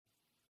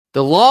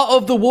The law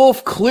of the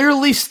wolf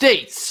clearly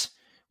states,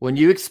 when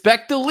you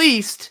expect the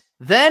least,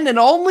 then and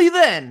only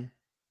then,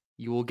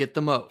 you will get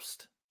the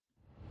most.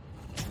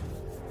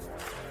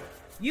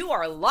 You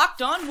are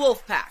Locked On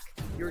Wolfpack,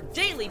 your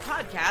daily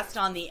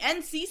podcast on the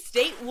NC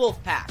State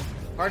Wolfpack,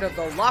 part of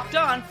the Locked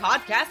On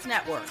Podcast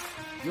Network,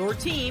 your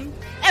team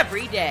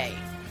every day.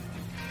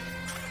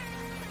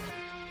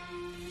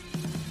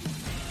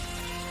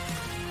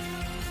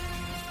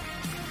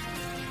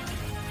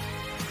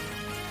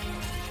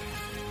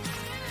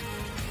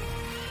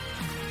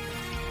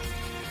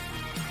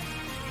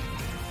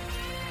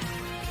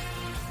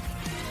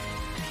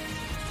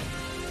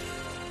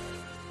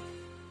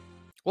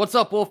 What's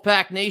up,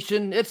 Wolfpack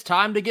Nation? It's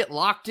time to get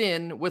locked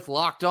in with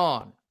Locked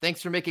On.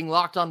 Thanks for making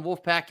Locked On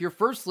Wolfpack your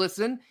first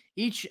listen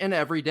each and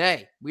every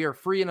day. We are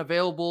free and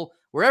available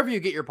wherever you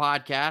get your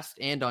podcast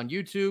and on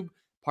YouTube,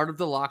 part of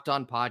the Locked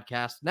On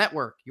Podcast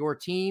Network, your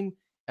team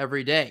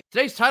every day.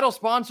 Today's title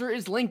sponsor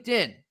is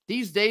LinkedIn.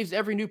 These days,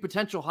 every new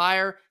potential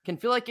hire can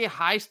feel like a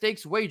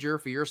high-stakes wager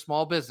for your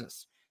small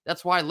business.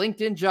 That's why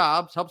LinkedIn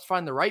Jobs helps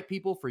find the right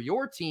people for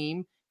your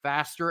team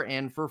faster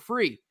and for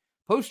free.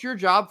 Post your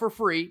job for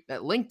free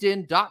at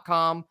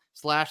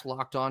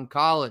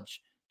linkedin.com/lockedoncollege.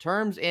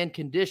 Terms and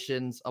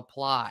conditions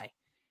apply.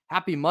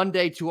 Happy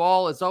Monday to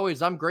all. As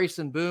always, I'm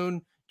Grayson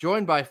Boone,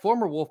 joined by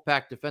former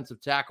Wolfpack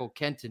defensive tackle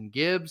Kenton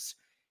Gibbs.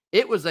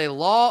 It was a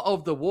law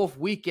of the wolf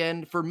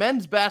weekend for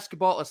men's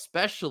basketball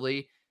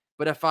especially,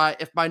 but if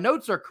my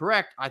notes are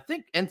correct, I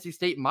think NC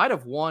State might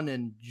have won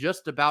in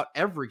just about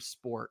every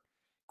sport.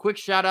 Quick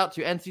shout out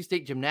to NC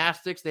State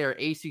Gymnastics. They are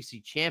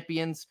ACC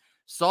champions.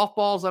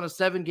 Softball's on a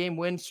 7-game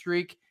win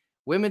streak.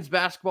 Women's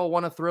basketball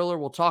won a thriller.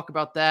 We'll talk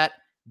about that.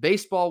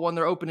 Baseball won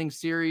their opening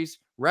series.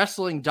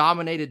 Wrestling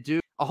dominated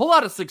Duke. A whole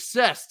lot of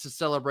success to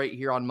celebrate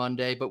here on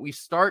Monday, but we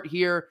start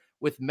here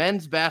with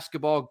men's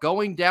basketball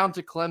going down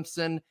to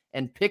Clemson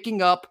and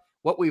picking up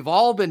what we've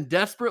all been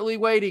desperately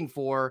waiting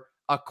for,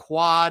 a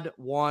quad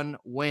one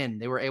win.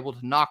 They were able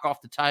to knock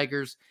off the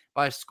Tigers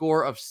by a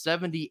score of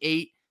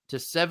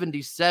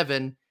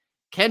 78-77.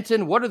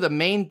 Kenton, what are the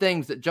main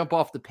things that jump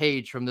off the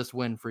page from this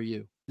win for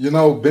you? You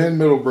know, Ben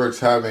Middlebrooks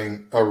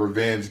having a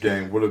revenge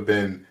game would have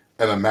been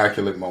an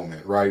immaculate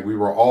moment, right? We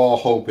were all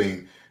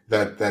hoping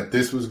that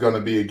this was going to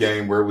be a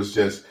game where it was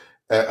just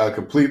a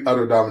complete,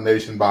 utter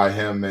domination by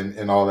him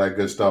and all that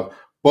good stuff.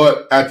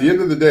 But at the end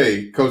of the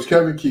day, Coach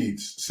Kevin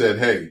Keats said,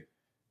 hey,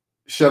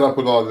 shut up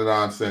with all the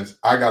nonsense.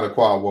 I got a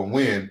quad one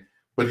win.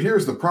 But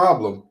here's the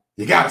problem.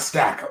 You got to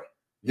stack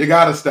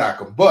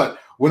them. But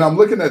when I'm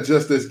looking at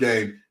just this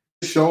game,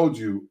 showed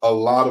you a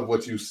lot of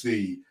what you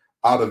see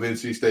out of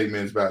NC State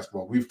men's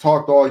basketball. We've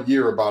talked all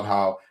year about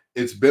how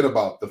it's been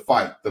about the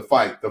fight.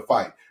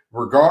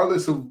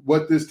 Regardless of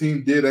what this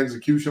team did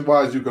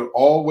execution-wise, you could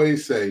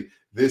always say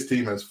this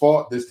team has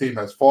fought. This game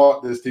was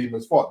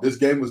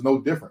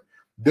no different.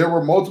 There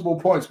were multiple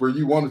points where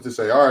you wanted to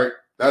say, all right,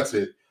 that's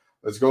it.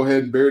 Let's go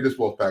ahead and bury this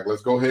Wolfpack.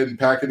 Let's go ahead and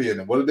pack it in.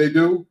 And what did they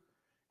do?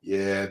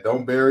 Yeah,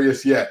 don't bury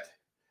us yet.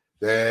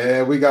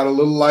 Yeah, we got a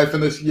little life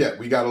in us yet.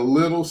 We got a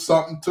little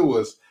something to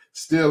us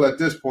still at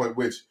this point,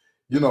 which,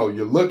 you know,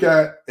 you look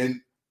at,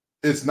 and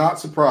it's not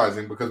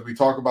surprising because we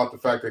talk about the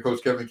fact that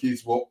Coach Kevin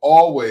Keats will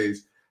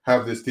always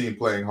have this team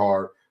playing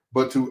hard,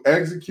 but to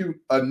execute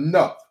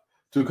enough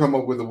to come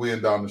up with a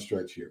win down the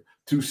stretch here,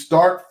 to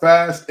start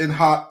fast and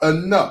hot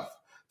enough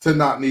to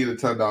not need a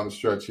ton down the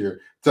stretch here,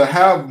 to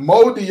have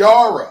Mo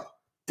Diarra,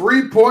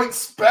 3-point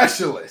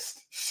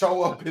specialist,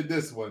 show up in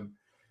this one.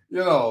 You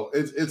know,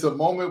 it's a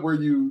moment where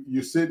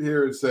you sit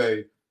here and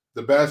say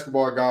the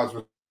basketball gods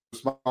were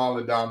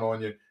smiling down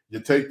on you. You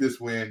take this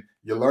win,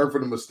 you learn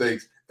from the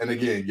mistakes, and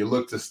again, you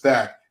look to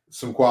stack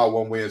some quad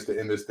one wins to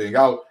end this thing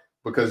out,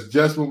 because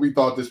just when we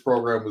thought this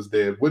program was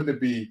dead, wouldn't it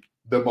be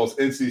the most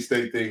NC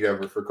State thing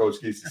ever for Coach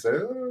Keats to say,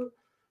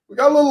 we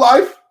got a little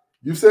life.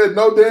 You said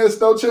no dance,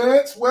 no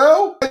chance.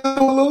 Well, we might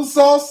do a little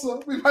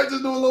salsa. We might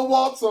just do a little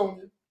waltz on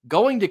you.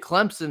 Going to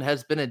Clemson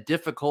has been a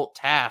difficult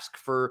task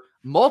for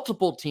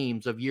multiple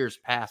teams of years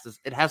past.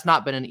 It has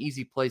not been an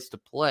easy place to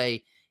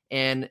play.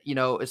 And, you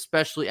know,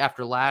 especially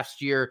after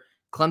last year,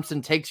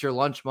 Clemson takes your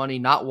lunch money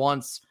not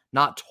once,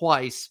 not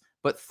twice,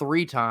 but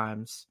 3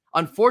 times.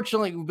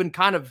 Unfortunately, we've been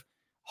kind of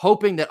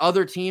hoping that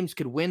other teams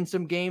could win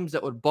some games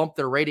that would bump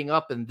their rating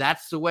up, and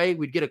that's the way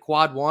we'd get a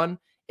quad one.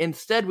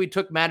 Instead, we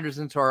took matters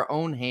into our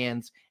own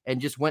hands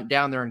and just went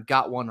down there and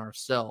got one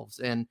ourselves.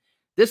 And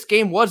this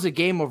game was a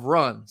game of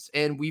runs,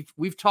 and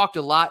we've talked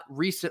a lot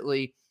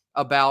recently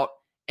about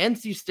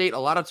NC State. A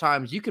lot of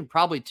times you can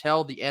probably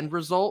tell the end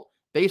result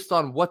based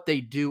on what they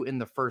do in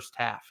the first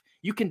half.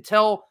 You can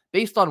tell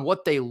based on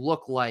what they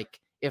look like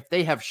if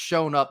they have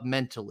shown up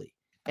mentally.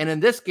 And in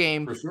this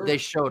game, They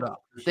showed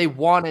up. They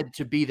wanted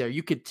to be there.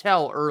 You could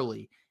tell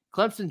early.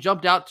 Clemson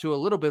jumped out to a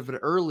little bit of an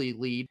early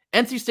lead.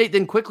 NC State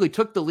then quickly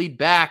took the lead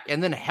back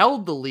and then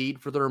held the lead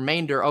for the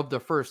remainder of the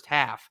first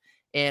half.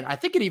 And I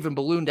think it even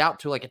ballooned out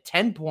to like a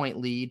 10-point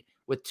lead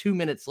with 2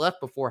 minutes left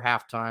before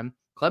halftime.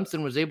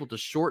 Clemson was able to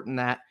shorten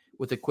that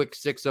with a quick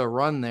 6-0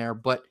 run there.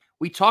 But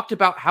we talked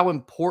about how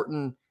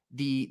important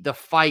the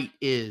fight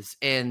is,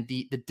 and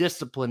the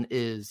discipline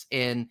is,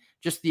 and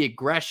just the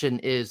aggression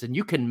is. And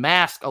you can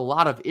mask a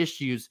lot of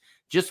issues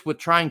just with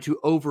trying to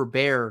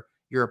overbear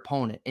your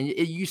opponent. And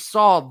you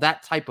saw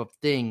that type of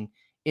thing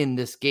in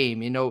this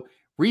game.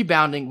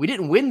 Rebounding, we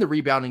didn't win the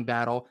rebounding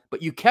battle,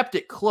 but you kept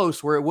it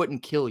close where it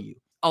wouldn't kill you.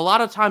 A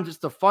lot of times it's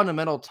the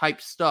fundamental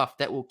type stuff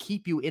that will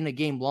keep you in a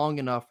game long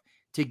enough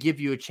to give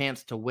you a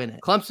chance to win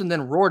it. Clemson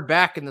then roared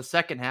back in the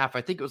second half.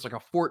 I think it was like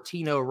a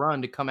 14-0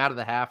 run to come out of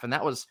the half, and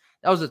that was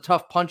a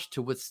tough punch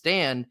to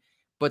withstand.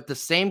 But the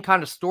same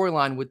kind of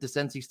storyline with this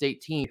NC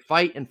State team,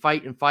 fight and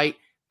fight and fight,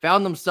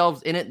 found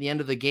themselves in it at the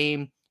end of the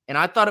game. And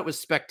I thought it was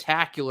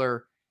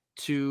spectacular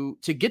to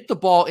get the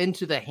ball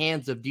into the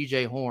hands of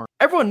DJ Horne.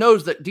 Everyone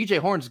knows that DJ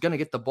Horne is going to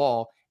get the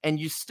ball, and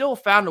you still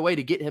found a way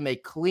to get him a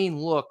clean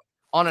look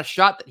on a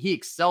shot that he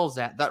excels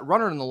at. That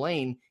runner in the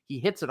lane, he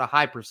hits at a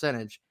high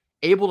percentage.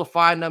 Able to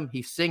find him,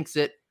 he sinks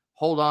it,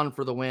 hold on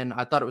for the win.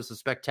 I thought it was a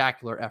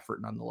spectacular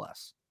effort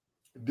nonetheless.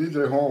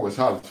 DJ Horne was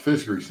hot as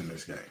fish grease in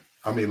this game.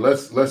 I mean,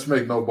 let's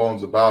make no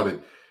bones about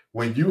it.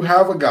 When you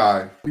have a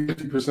guy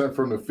 50%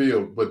 from the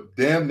field, but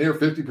damn near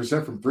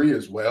 50% from three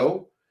as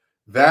well,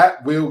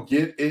 that will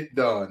get it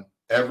done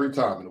every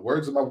time. In the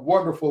words of my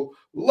wonderful,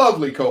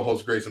 lovely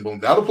co-host Grayson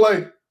Boone, that'll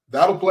play.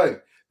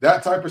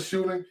 That type of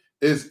shooting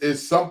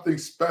is something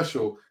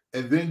special.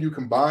 And then you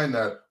combine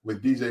that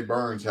with DJ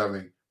Burns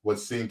having what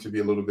seemed to be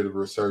a little bit of a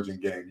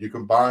resurgent game. You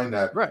combine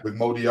that with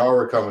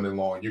Modiara coming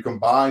along. You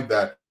combine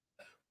that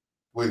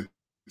with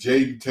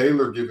Jaden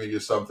Taylor giving you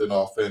something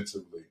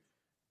offensively.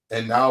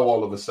 And now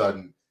all of a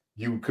sudden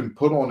you can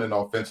put on an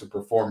offensive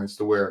performance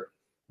to where,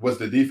 was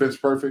the defense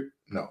perfect?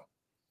 No.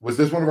 Was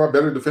this one of our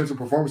better defensive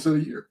performances of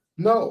the year?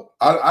 No.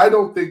 I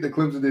don't think that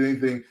Clemson did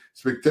anything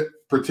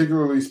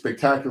particularly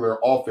spectacular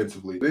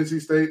offensively.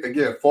 NC State,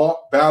 again,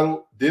 fought,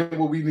 battled, did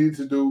what we needed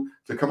to do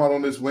to come out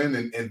on this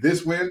win. And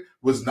this win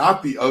was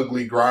not the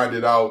ugly,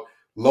 grinded out,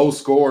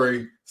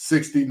 low-scoring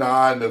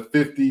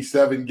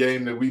 69-57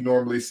 game that we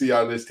normally see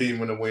out of this team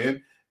when a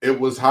win. It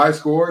was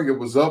high-scoring. It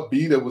was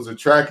upbeat. It was a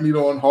track meet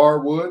on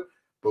hardwood.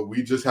 But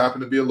we just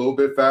happened to be a little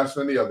bit faster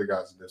than the other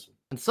guys in this one.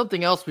 And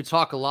something else we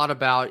talk a lot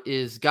about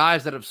is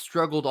guys that have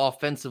struggled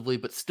offensively,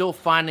 but still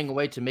finding a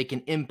way to make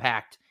an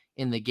impact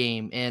in the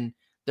game. And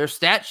their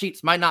stat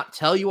sheets might not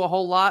tell you a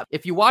whole lot.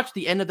 If you watch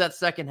the end of that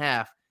second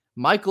half,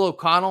 Michael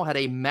O'Connell had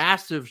a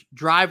massive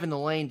drive in the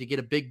lane to get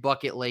a big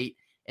bucket late.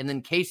 And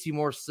then Casey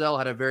Morcell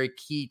had a very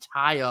key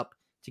tie-up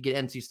to get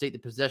NC State the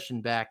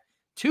possession back.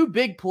 Two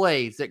big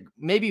plays that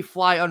maybe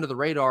fly under the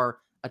radar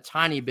a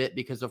tiny bit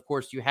because, of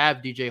course, you have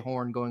DJ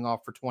Horne going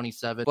off for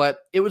 27.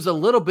 But it was a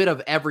little bit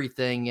of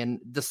everything, and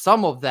the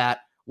sum of that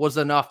was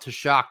enough to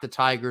shock the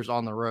Tigers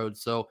on the road.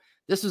 So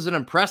this is an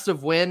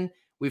impressive win.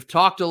 We've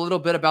talked a little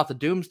bit about the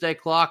doomsday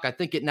clock. I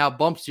think it now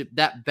bumps you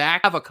that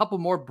back. Have a couple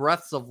more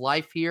breaths of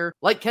life here.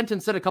 Like Kenton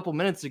said a couple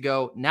minutes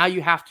ago, now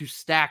you have to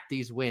stack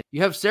these wins.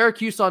 You have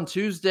Syracuse on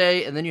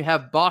Tuesday, and then you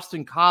have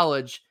Boston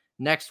College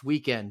next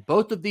weekend.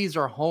 Both of these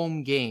are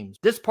home games.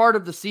 This part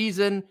of the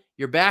season,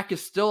 your back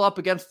is still up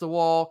against the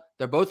wall.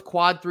 They're both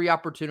quad 3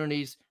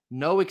 opportunities.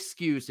 No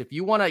excuse. If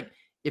you want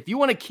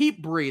to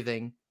keep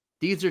breathing,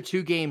 these are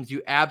two games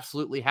you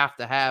absolutely have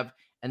to have.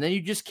 And then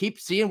you just keep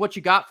seeing what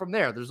you got from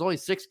there. There's only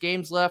 6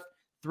 games left,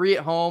 3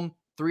 at home,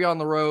 3 on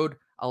the road.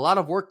 A lot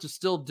of work to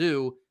still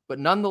do, but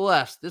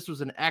nonetheless, this was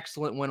an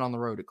excellent win on the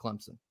road at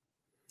Clemson.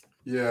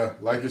 Yeah,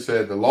 like you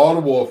said, the law of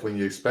the wolf, when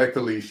you expect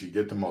the least, you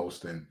get the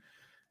most. And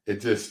it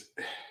just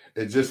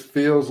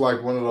feels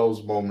like one of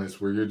those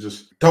moments where you're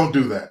just, don't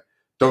do that.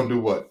 Don't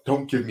do what?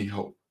 Don't give me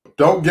hope.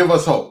 Don't give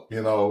us hope.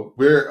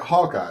 We're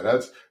Hawkeye.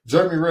 That's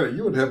Jeremy Renner.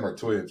 You and him are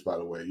twins, by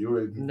the way. You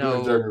and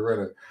Jeremy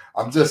Renner.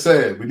 I'm just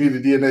saying, we need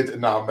a DNA.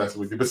 No, I'm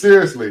messing with you. But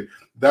seriously,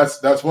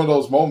 that's one of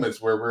those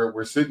moments where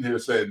we're sitting here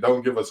saying,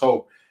 don't give us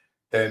hope.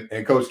 And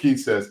Coach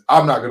Keith says,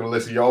 I'm not going to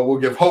listen, y'all. We'll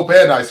give hope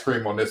and ice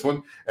cream on this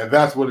one. And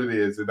that's what it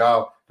is. And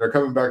now they're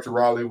coming back to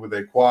Raleigh with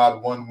a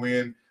quad 1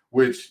 win,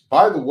 which,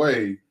 by the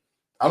way,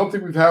 I don't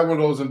think we've had one of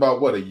those in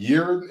about, a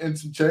year and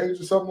some change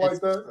or something like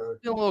that?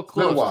 It's been a little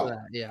close to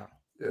that, yeah.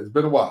 It's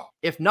been a while.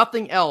 If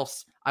nothing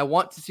else, I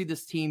want to see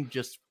this team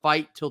just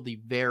fight till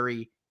the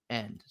very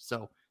end.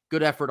 So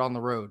good effort on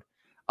the road.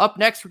 Up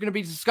next, we're going to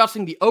be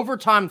discussing the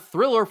overtime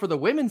thriller for the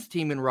women's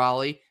team in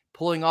Raleigh,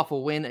 pulling off a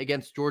win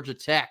against Georgia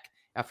Tech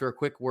after a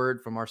quick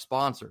word from our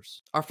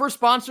sponsors. Our first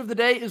sponsor of the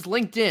day is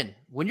LinkedIn.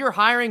 When you're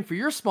hiring for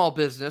your small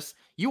business,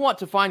 you want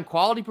to find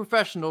quality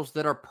professionals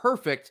that are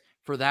perfect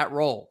for that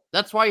role.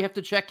 That's why you have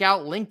to check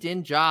out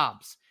LinkedIn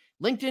Jobs.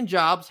 LinkedIn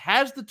Jobs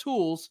has the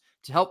tools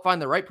to help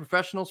find the right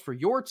professionals for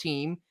your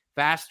team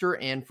faster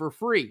and for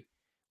free.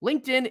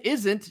 LinkedIn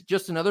isn't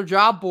just another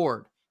job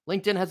board.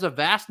 LinkedIn has a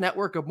vast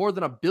network of more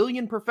than 1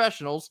 billion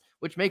professionals,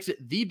 which makes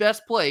it the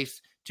best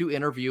place to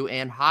interview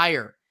and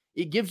hire.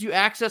 It gives you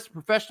access to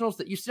professionals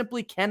that you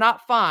simply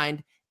cannot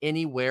find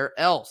anywhere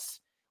else.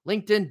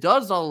 LinkedIn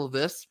does all of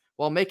this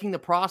while making the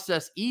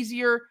process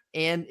easier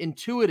and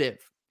intuitive.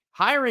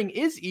 Hiring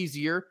is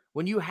easier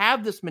when you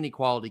have this many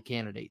quality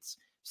candidates.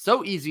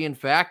 So easy, in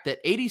fact,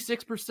 that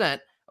 86%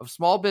 of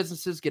small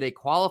businesses get a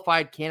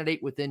qualified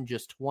candidate within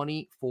just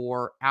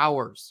 24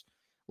 hours.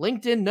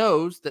 LinkedIn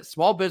knows that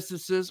small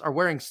businesses are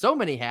wearing so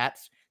many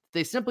hats that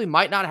they simply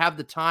might not have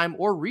the time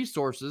or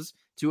resources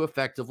to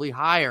effectively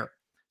hire.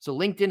 So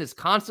LinkedIn is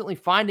constantly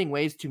finding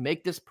ways to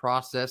make this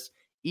process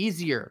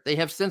easier. They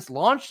have since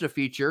launched a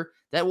feature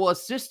that will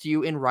assist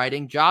you in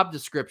writing job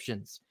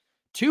descriptions.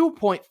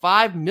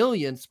 2.5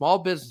 million small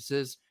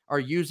businesses are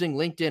using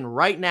LinkedIn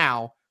right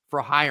now for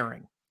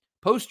hiring.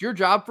 Post your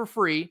job for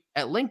free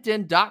at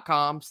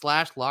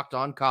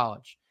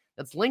linkedin.com/lockedoncollege.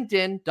 That's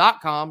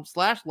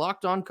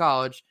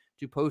linkedin.com/lockedoncollege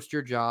to post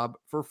your job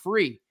for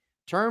free.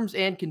 Terms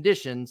and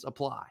conditions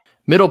apply.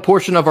 Middle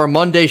portion of our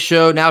Monday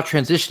show, now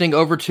transitioning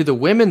over to the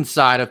women's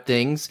side of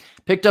things.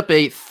 Picked up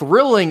a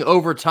thrilling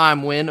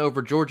overtime win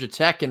over Georgia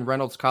Tech in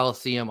Reynolds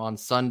Coliseum on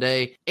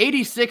Sunday.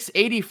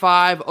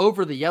 86-85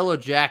 over the Yellow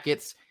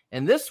Jackets.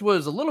 And this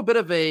was a little bit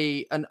of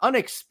an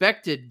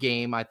unexpected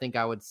game, I think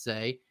I would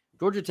say.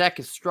 Georgia Tech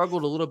has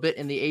struggled a little bit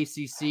in the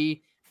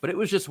ACC, but it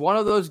was just one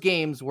of those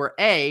games where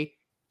A,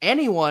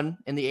 anyone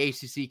in the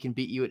ACC can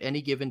beat you at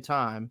any given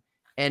time,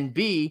 and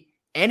B,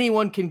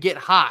 anyone can get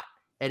hot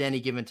at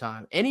any given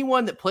time.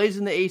 Anyone that plays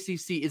in the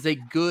ACC is a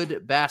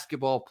good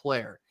basketball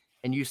player.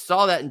 And you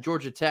saw that in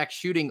Georgia Tech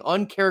shooting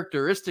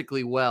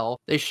uncharacteristically well.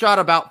 They shot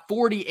about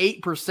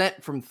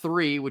 48% from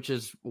three, which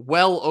is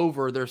well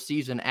over their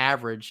season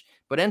average.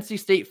 But NC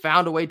State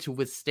found a way to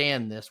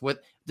withstand this,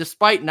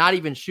 despite not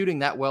even shooting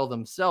that well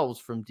themselves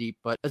from deep.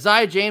 But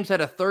Isaiah James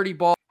had a 30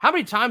 ball. How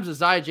many times has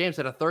Isaiah James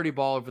had a 30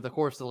 ball over the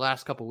course of the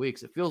last couple of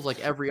weeks? It feels like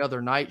every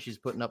other night she's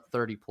putting up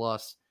 30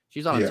 plus.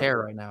 She's on a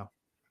tear right now.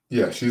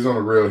 Yeah, she's on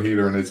a real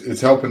heater, and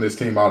it's helping this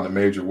team out in a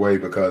major way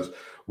because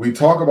we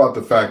talk about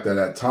the fact that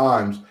at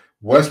times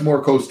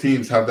Westmore coach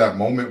teams have that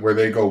moment where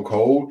they go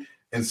cold,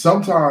 and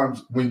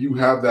sometimes when you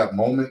have that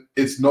moment,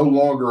 it's no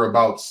longer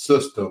about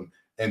system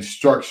and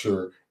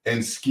structure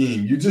and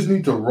scheme. You just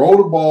need to roll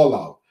the ball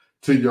out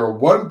to your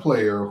one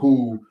player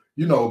who,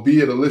 be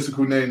it Alyssa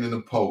Cunane in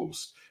the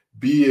post,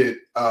 be it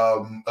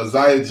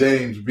Isaiah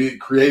James, be it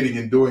creating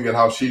and doing it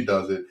how she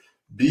does it,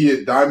 be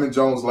it Diamond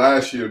Jones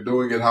last year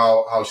doing it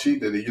how she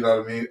did it, you know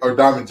what I mean? Or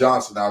Diamond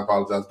Johnson, I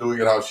apologize, doing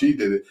it how she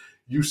did it.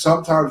 You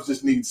sometimes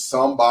just need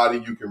somebody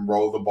you can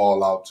roll the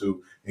ball out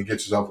to and get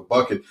yourself a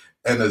bucket.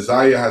 And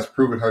Isaiah has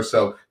proven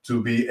herself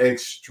to be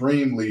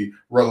extremely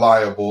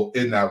reliable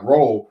in that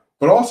role.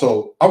 But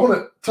also, I want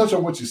to touch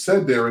on what you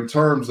said there in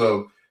terms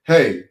of,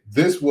 hey,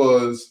 this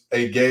was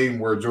a game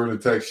where Georgia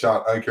Tech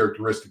shot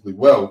uncharacteristically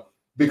well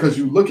because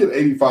you look at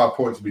 85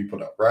 points to be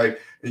put up, right?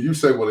 And you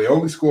say, well, they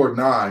only scored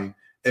 9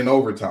 in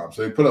overtime.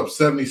 So they put up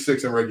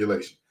 76 in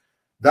regulation.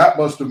 That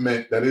must have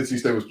meant that NC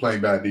State was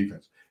playing bad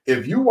defense.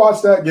 If you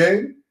watch that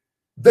game,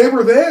 they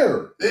were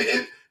there.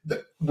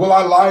 Will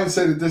I lie and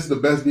say that this is the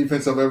best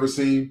defense I've ever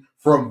seen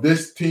from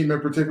this team in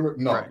particular?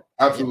 No,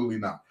 absolutely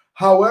not.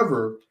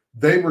 However,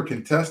 they were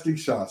contesting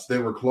shots. They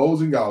were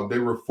closing out. They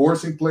were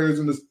forcing players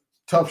into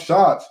tough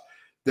shots.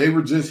 They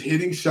were just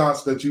hitting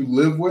shots that you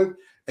live with,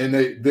 and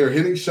they're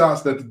hitting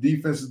shots that the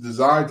defense is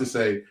designed to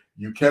say,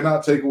 you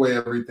cannot take away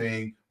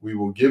everything. We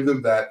will give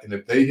them that, and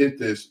if they hit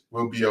this,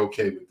 we'll be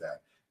okay with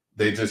that.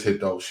 They just hit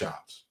those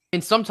shots.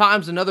 And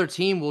sometimes another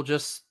team will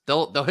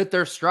they'll hit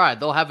their stride.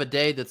 They'll have a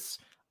day that's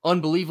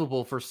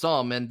unbelievable for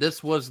some, and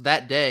this was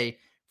that day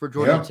for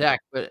Georgia Tech.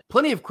 But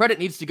plenty of credit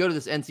needs to go to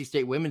this NC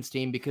State women's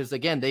team because,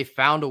 again, they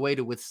found a way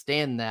to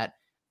withstand that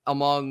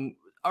among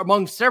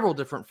several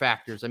different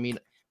factors. I mean,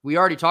 we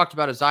already talked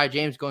about Isaiah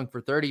James going for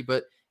 30,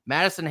 but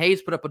Madison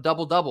Hayes put up a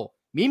double-double.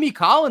 Mimi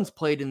Collins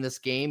played in this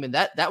game, and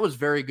that was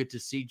very good to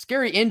see.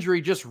 Scary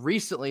injury just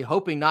recently,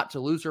 hoping not to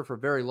lose her for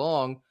very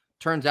long.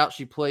 Turns out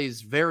she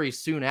plays very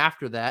soon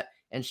after that,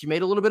 and she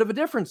made a little bit of a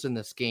difference in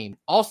this game.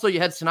 Also, you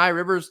had Sinai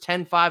Rivers,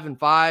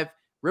 10-5-5.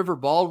 River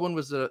Baldwin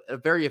was a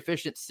very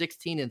efficient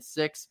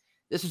 16-6.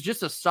 This is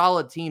just a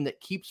solid team that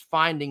keeps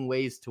finding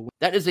ways to win.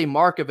 That is a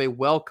mark of a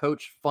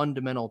well-coached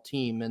fundamental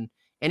team, and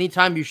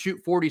anytime you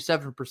shoot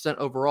 47%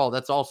 overall,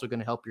 that's also going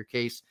to help your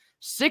case.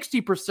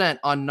 60%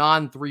 on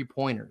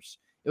non-three-pointers.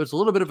 It was a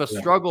little bit of a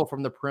struggle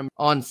from the perimeter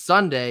on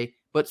Sunday,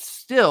 but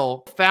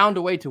still found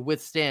a way to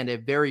withstand a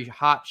very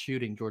hot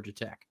shooting Georgia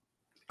Tech.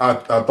 I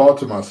thought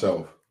to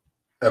myself,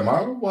 did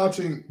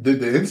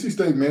the NC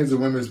State men's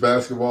and women's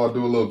basketball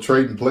do a little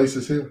trading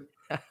places here?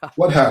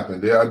 What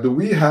happened? Do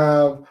we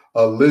have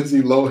a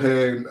Lindsay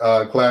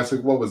Lohan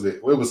classic? What was it?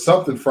 It was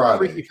something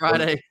Friday. Freaky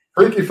Friday.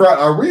 Freaky Friday.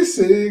 Are we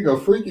seeing a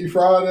Freaky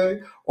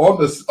Friday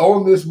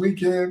on this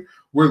weekend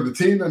where the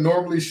team that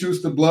normally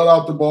shoots the blood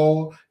out the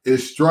ball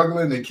is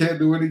struggling and can't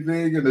do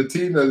anything, and the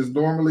team that is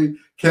normally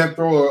can't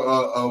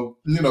throw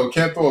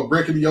a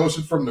brick in the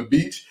ocean from the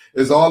beach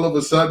is all of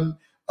a sudden,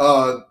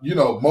 Mo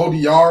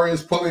Diarra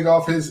is pulling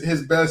off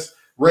his best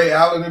Ray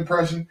Allen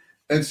impression.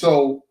 And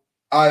so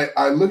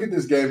I look at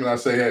this game and I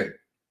say, hey,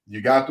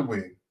 you got the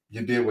win.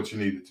 You did what you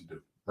needed to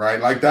do,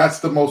 right? Like, that's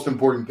the most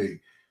important thing.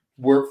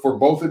 For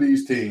both of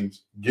these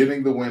teams,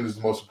 getting the win is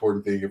the most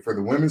important thing. And for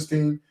the women's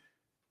team,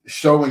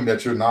 showing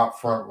that you're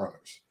not front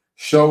runners,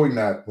 showing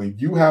that when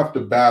you have to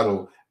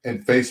battle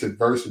and face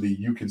adversity,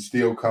 you can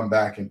still come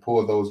back and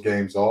pull those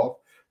games off.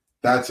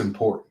 That's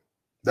important.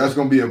 That's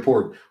going to be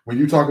important when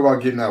you talk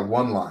about getting that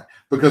one line,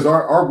 because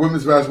our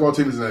women's basketball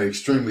team is in an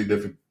extremely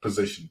different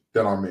position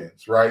than our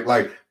men's, right?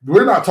 Like,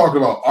 we're not talking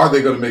about, are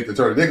they going to make the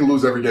tournament? They can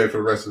lose every game for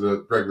the rest of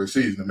the regular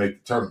season to make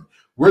the tournament.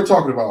 We're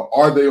talking about,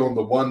 are they on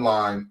the one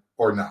line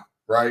or not,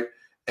 right?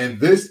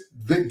 And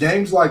the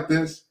games like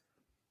this,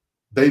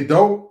 they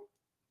don't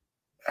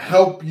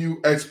help you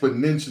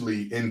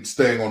exponentially in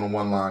staying on the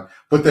one line,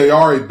 but they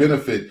are a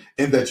benefit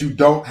in that you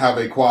don't have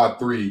a quad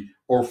 3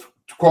 or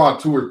quad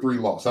 2 or 3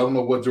 loss. I don't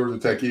know what Georgia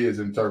Tech is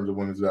in terms of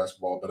women's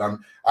basketball, but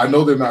I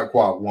know they're not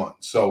quad 1.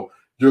 So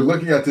you're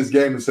looking at this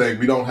game and saying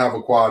we don't have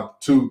a quad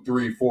 2,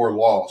 3, 4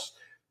 loss.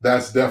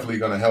 That's definitely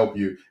going to help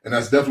you, and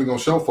that's definitely going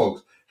to show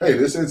folks, hey,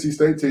 this NC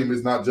State team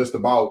is not just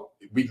about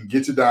we can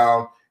get you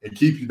down and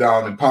keep you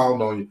down and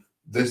pound on you.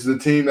 This is a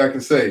team that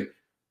can say,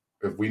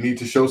 if we need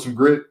to show some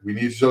grit, we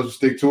need to show some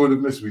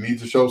stick-to-itiveness, we need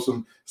to show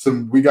some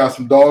we got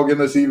some dog in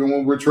us even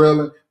when we're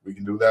trailing, we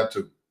can do that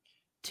too.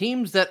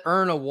 Teams that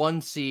earn a 1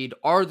 seed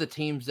are the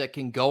teams that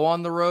can go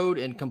on the road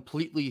and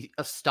completely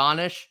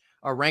astonish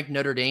a ranked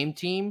Notre Dame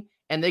team,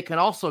 and they can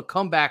also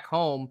come back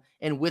home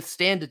and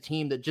withstand a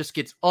team that just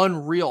gets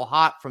unreal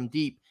hot from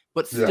deep,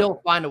 but still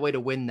find a way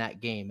to win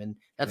that game, and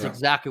that's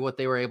exactly what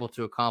they were able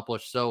to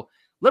accomplish. So a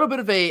little bit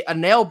of a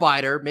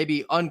nail-biter,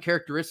 maybe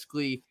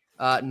uncharacteristically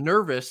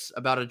nervous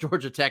about a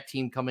Georgia Tech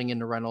team coming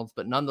into Reynolds,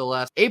 but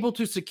nonetheless able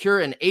to secure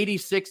an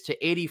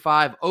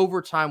 86-85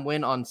 overtime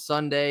win on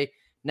Sunday.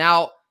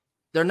 Now,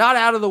 they're not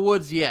out of the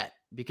woods yet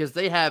because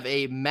they have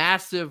a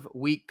massive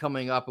week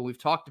coming up, and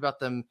we've talked about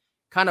them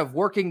kind of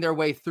working their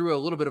way through a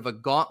little bit of a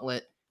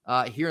gauntlet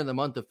here in the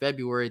month of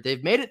February.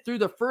 They've made it through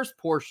the first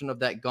portion of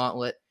that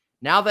gauntlet.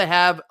 Now they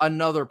have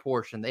another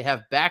portion. They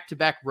have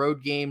back-to-back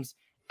road games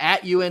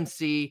at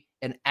UNC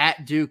and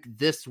at Duke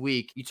this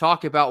week. You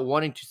talk about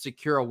wanting to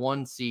secure a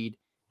 1 seed,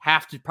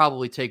 have to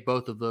probably take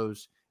both of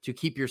those to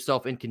keep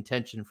yourself in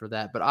contention for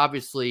that. But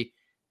obviously,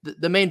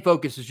 the main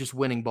focus is just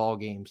winning ball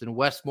games, and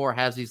Westmore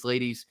has these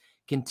ladies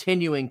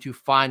continuing to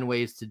find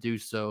ways to do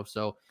so.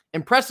 So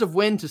impressive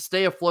win to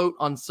stay afloat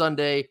on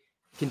Sunday,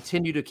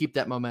 continue to keep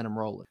that momentum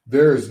rolling.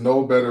 There is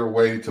no better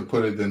way to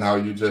put it than how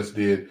you just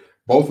did.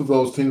 Both of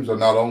those teams are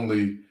not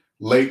only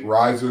late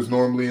risers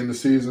normally in the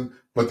season,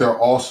 but they're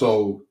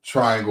also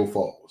triangle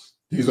falls.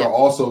 These are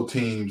also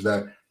teams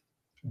that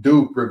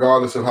Duke,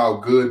 regardless of how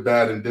good,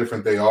 bad, and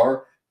different they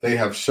are, they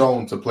have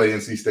shown to play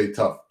NC State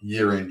tough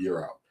year in,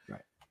 year out.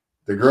 Right.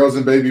 The girls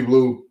in baby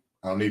blue,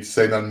 I don't need to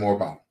say nothing more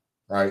about them,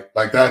 right?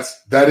 Like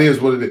that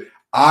is what it is.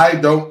 I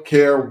don't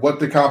care what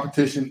the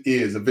competition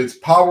is. If it's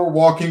power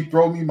walking,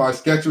 throw me my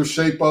Skechers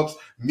shape-ups.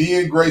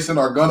 Me and Grayson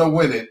are going to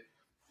win it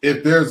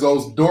if there's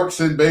those dorks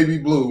in baby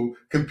blue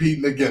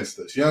competing against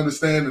us. You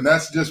understand? And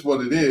that's just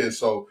what it is.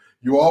 So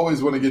you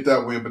always want to get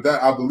that win. But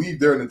that, I believe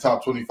they're in the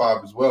top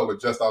 25 as well, or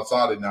just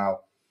outside it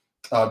now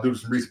due to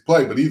some recent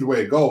play. But either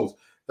way it goes,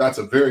 that's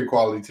a very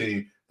quality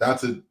team.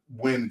 That's a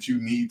win that you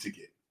need to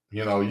get.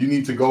 You know, you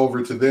need to go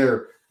over to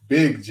their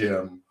big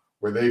gym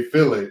where they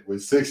fill it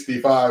with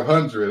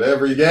 6,500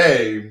 every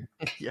game.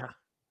 Yeah.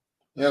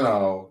 You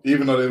know,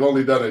 even though they've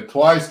only done it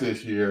twice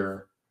this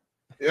year,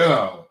 you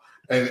know,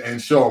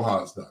 and show them how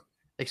it's done.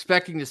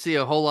 Expecting to see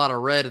a whole lot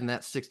of red in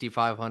that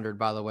 6,500,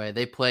 by the way.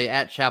 They play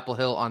at Chapel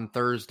Hill on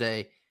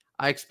Thursday.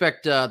 I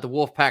expect the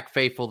Wolfpack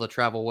faithful to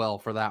travel well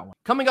for that one.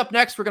 Coming up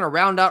next, we're going to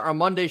round out our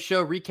Monday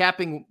show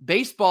recapping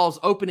baseball's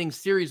opening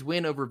series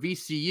win over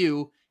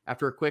VCU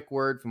after a quick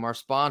word from our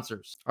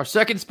sponsors. Our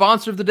second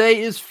sponsor of the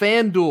day is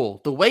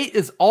FanDuel. The wait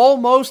is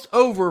almost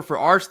over for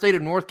our state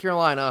of North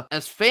Carolina,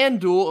 as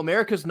FanDuel,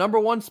 America's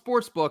 #1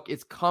 sportsbook,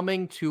 is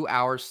coming to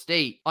our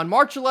state. On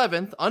March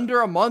 11th,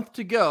 under a month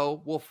to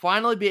go, we'll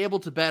finally be able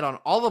to bet on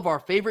all of our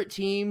favorite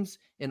teams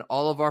in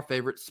all of our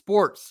favorite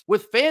sports.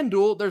 With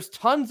FanDuel, there's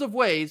tons of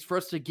ways for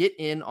us to get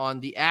in on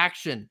the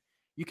action.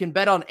 You can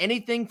bet on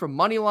anything from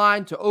money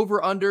line to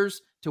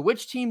over-unders to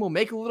which team will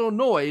make a little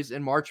noise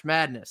in March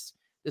Madness.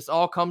 This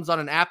all comes on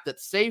an app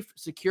that's safe,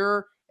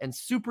 secure, and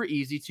super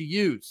easy to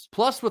use.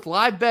 Plus, with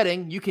live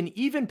betting, you can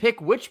even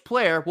pick which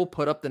player will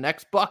put up the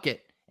next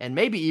bucket, and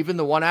maybe even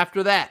the one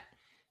after that.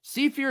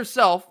 See for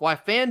yourself why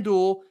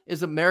FanDuel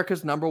is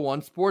America's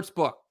 #1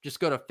 sportsbook. Just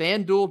go to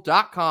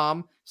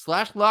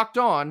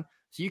FanDuel.com/lockedon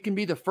so you can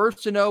be the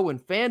first to know when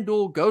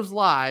FanDuel goes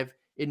live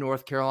in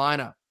North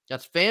Carolina.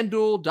 That's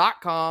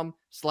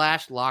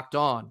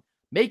FanDuel.com/lockedon.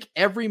 Make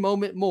every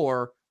moment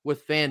more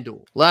with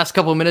FanDuel. Last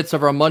couple of minutes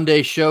of our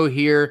Monday show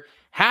here.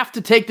 Have to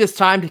take this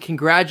time to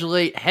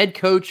congratulate head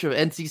coach of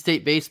NC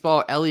State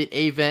baseball, Elliott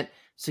Avent,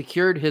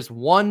 secured his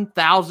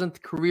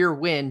 1,000th career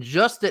win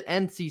just at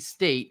NC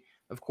State.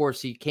 Of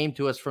course, he came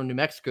to us from New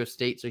Mexico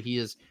State, so he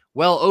is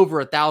well over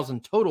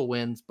 1,000 total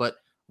wins, but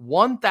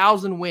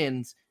 1,000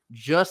 wins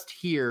just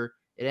here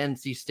at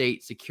NC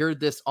State. Secured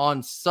this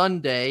on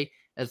Sunday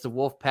as the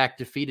Wolfpack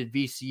defeated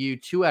VCU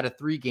 2 out of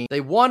 3 games. They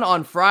won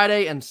on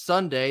Friday and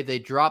Sunday. They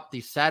dropped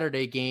the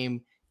Saturday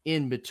game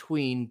in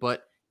between.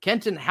 But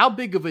Kenton, how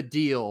big of a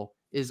deal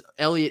is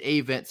Elliott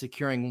Avent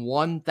securing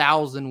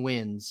 1,000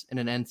 wins in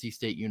an NC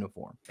State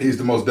uniform. He's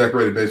the most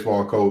decorated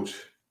baseball coach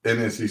in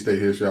NC State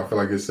history. I feel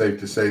like it's safe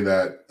to say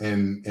that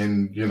in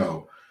in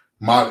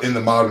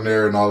the modern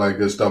era and all that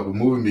good stuff. But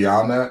moving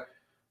beyond that,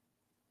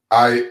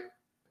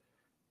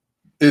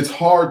 it's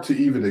hard to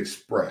even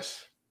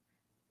express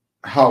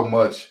how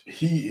much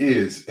he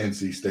is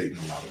NC State in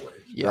a lot of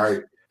ways, yes.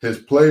 Right? His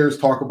players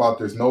talk about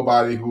there's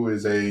nobody who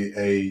is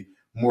a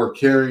more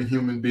caring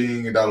human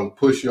being and that'll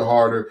push you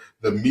harder.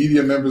 The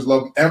media members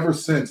love him. Ever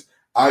since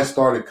I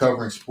started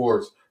covering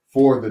sports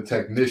for the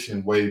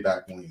technician way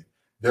back when,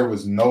 there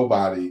was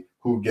nobody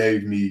who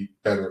gave me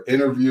better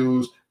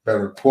interviews,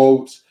 better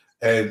quotes,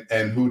 and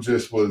who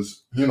just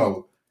was,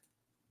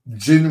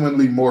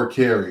 genuinely more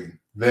caring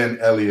than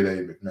Elliott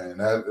Avent, man.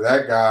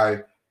 That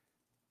guy,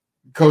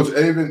 Coach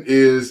Avent,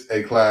 is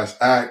a class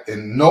act,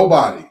 and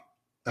nobody,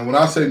 and when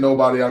I say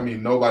nobody, I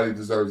mean nobody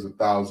deserves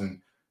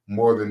 1,000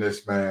 more than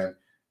this man.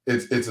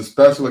 It's a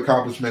special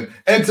accomplishment,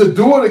 and to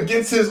do it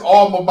against his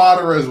alma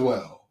mater as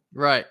well.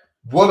 Right.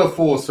 What a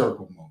full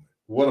circle moment.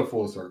 What a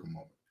full circle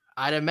moment.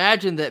 I'd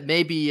imagine that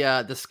maybe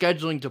the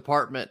scheduling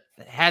department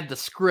had the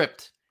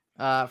script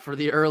for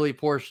the early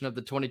portion of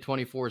the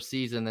 2024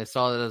 season. They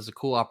saw that as a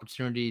cool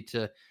opportunity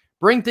to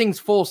bring things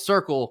full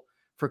circle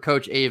for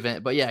Coach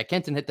Avent. But yeah,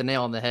 Kenton hit the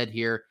nail on the head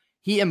here.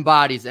 He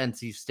embodies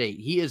NC State.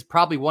 He is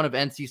probably one of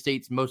NC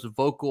State's most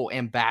vocal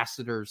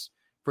ambassadors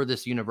for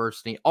this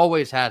university.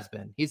 Always has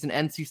been. He's an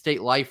NC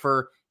State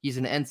lifer. He's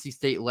an NC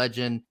State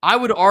legend. I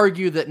would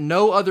argue that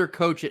no other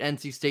coach at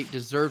NC State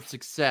deserves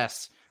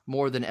success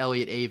more than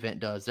Elliott Avent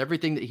does.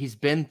 Everything that he's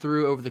been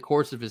through over the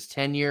course of his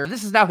tenure.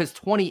 This is now his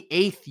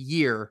 28th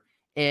year.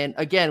 And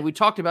again, we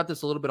talked about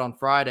this a little bit on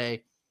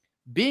Friday.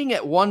 Being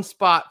at one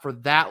spot for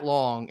that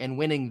long and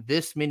winning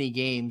this many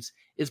games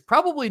is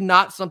probably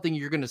not something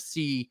you're going to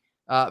see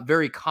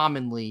very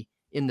commonly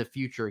in the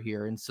future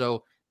here. And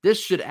so this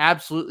should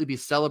absolutely be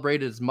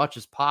celebrated as much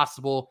as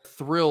possible.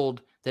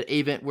 Thrilled that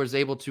Avent was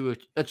able to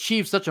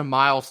achieve such a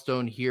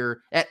milestone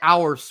here at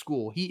our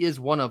school. He is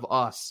one of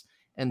us.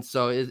 And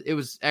so it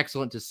was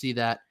excellent to see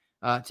that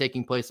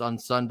taking place on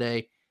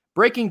Sunday.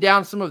 Breaking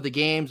down some of the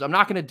games, I'm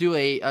not going to do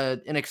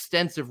an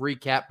extensive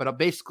recap, but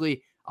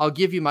I'll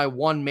give you my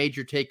one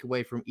major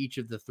takeaway from each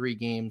of the three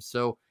games.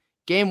 So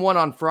game one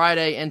on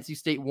Friday, NC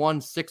State won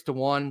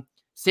 6-1.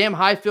 Sam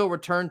Highfield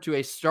returned to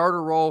a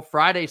starter role,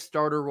 Friday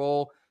starter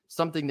role,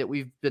 something that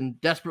we've been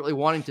desperately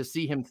wanting to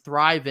see him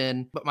thrive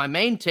in. But my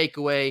main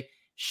takeaway,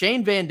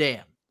 Shane Van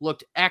Dam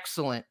looked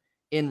excellent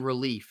in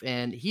relief,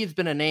 and he's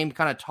been a name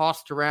kind of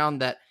tossed around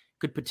that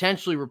could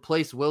potentially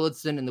replace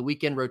Willardson in the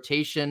weekend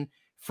rotation.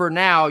 For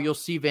now, you'll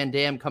see Van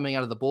Dam coming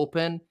out of the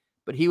bullpen,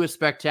 but he was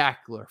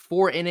spectacular.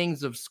 4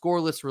 innings of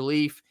scoreless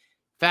relief.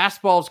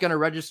 Fastball is going to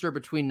register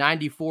between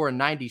 94 and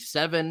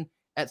 97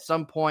 at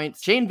some point.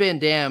 Shane Van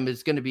Dam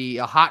is going to be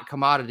a hot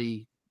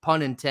commodity,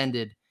 pun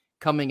intended,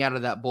 coming out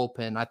of that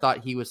bullpen. I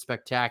thought he was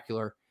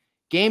spectacular.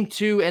 Game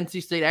 2,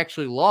 NC State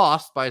actually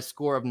lost by a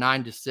score of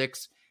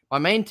 9-6. My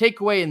main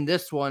takeaway in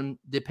this one,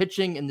 the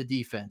pitching and the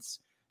defense.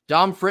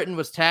 Dom Fritton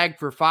was tagged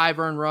for 5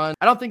 earned runs.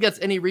 I don't think that's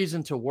any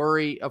reason to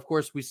worry. Of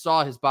course, we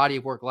saw his body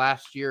of work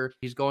last year.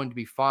 He's going to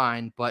be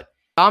fine, but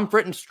Dom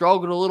Fritton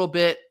struggled a little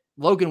bit.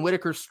 Logan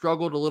Whitaker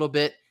struggled a little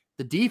bit.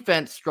 The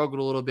defense struggled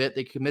a little bit.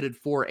 They committed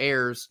 4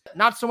 errors.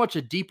 Not so much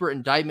a deeper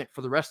indictment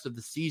for the rest of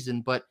the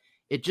season, but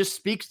it just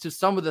speaks to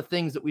some of the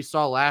things that we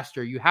saw last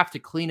year. You have to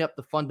clean up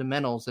the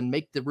fundamentals and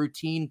make the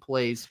routine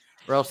plays,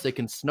 or else they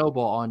can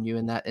snowball on you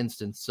in that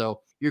instance. So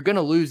you're going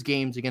to lose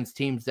games against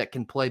teams that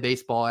can play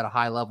baseball at a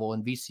high level,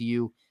 and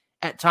VCU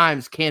at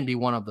times can be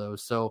one of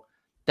those. So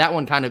that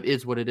one kind of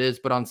is what it is.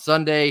 But on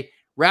Sunday,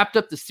 wrapped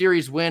up the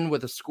series win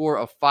with a score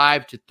of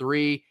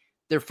 5-3.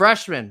 Their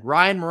freshman,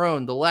 Ryan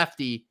Marone, the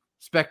lefty,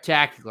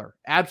 spectacular.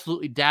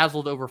 Absolutely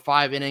dazzled over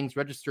 5 innings,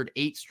 registered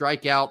 8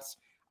 strikeouts.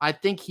 I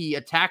think he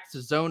attacks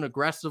the zone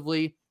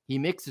aggressively. He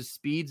mixes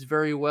speeds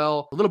very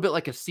well, a little bit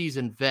like a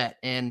seasoned vet.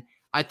 And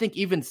I think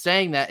even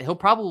saying that, he'll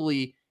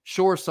probably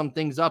shore some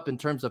things up in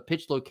terms of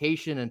pitch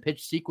location and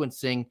pitch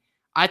sequencing.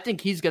 I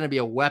think he's going to be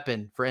a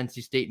weapon for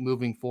NC State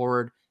moving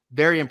forward.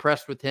 Very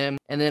impressed with him.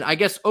 And then I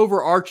guess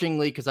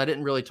overarchingly, because I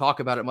didn't really talk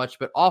about it much,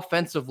 but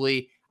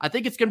offensively, I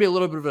think it's going to be a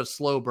little bit of a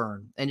slow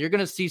burn. And you're going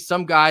to see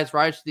some guys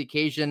rise to the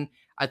occasion.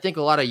 I think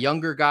a lot of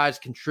younger guys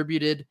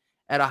contributed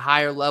at a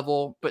higher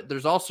level, but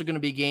there's also going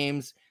to be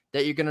games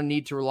that you're going to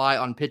need to rely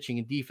on pitching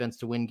and defense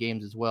to win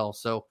games as well.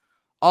 So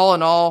all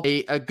in all,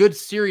 a good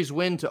series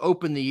win to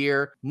open the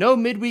year. No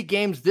midweek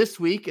games this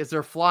week as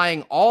they're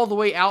flying all the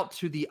way out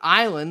to the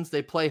islands.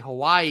 They play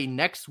Hawaii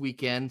next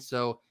weekend,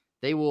 so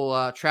they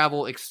will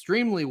travel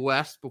extremely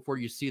west before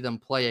you see them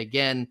play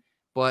again,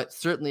 but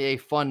certainly a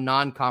fun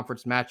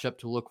non-conference matchup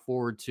to look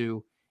forward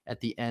to at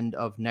the end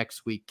of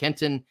next week.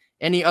 Kenton,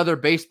 any other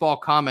baseball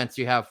comments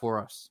you have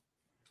for us?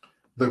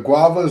 The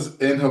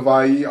guavas in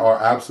Hawaii are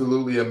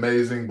absolutely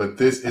amazing, but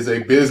this is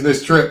a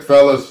business trip,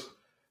 fellas.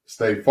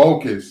 Stay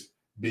focused.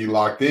 Be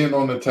locked in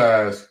on the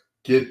task.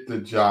 Get the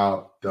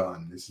job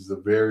done. This is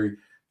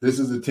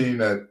a team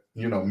that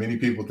many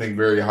people think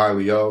very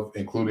highly of,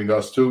 including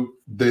us too.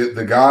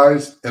 The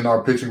guys in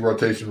our pitching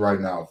rotation right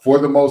now, for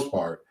the most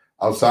part,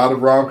 outside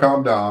of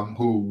Rom Dom,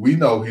 who we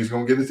know he's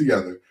going to get it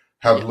together,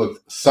 have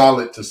looked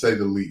solid to say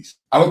the least.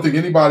 I don't think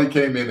anybody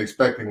came in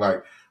expecting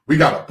like, we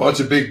got a bunch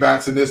of big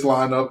bats in this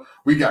lineup.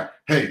 We got,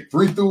 3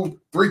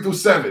 through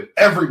 7.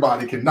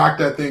 Everybody can knock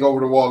that thing over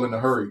the wall in a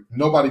hurry.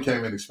 Nobody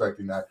came in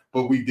expecting that,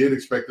 but we did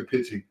expect the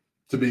pitching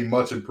to be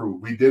much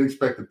improved. We did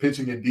expect the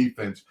pitching and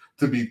defense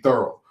to be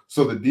thorough.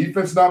 So the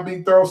defense not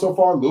being thorough so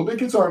far, a little bit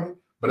concerning,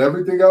 but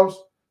everything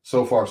else,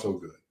 so far, so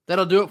good.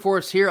 That'll do it for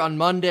us here on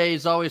Monday.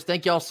 As always,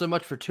 thank you all so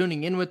much for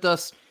tuning in with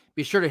us.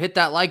 Be sure to hit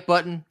that like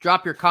button,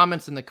 drop your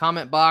comments in the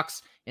comment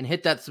box, and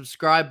hit that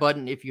subscribe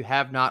button if you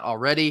have not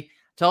already.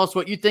 Tell us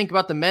what you think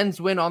about the men's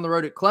win on the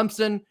road at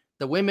Clemson,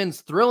 the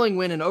women's thrilling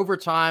win in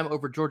overtime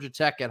over Georgia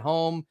Tech at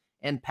home,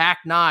 and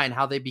Pac-9,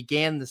 how they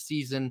began the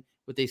season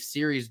with a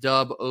series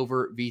dub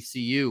over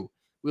VCU.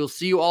 We'll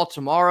see you all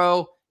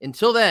tomorrow.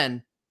 Until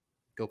then,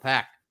 go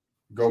Pack.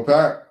 Go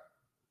Pack.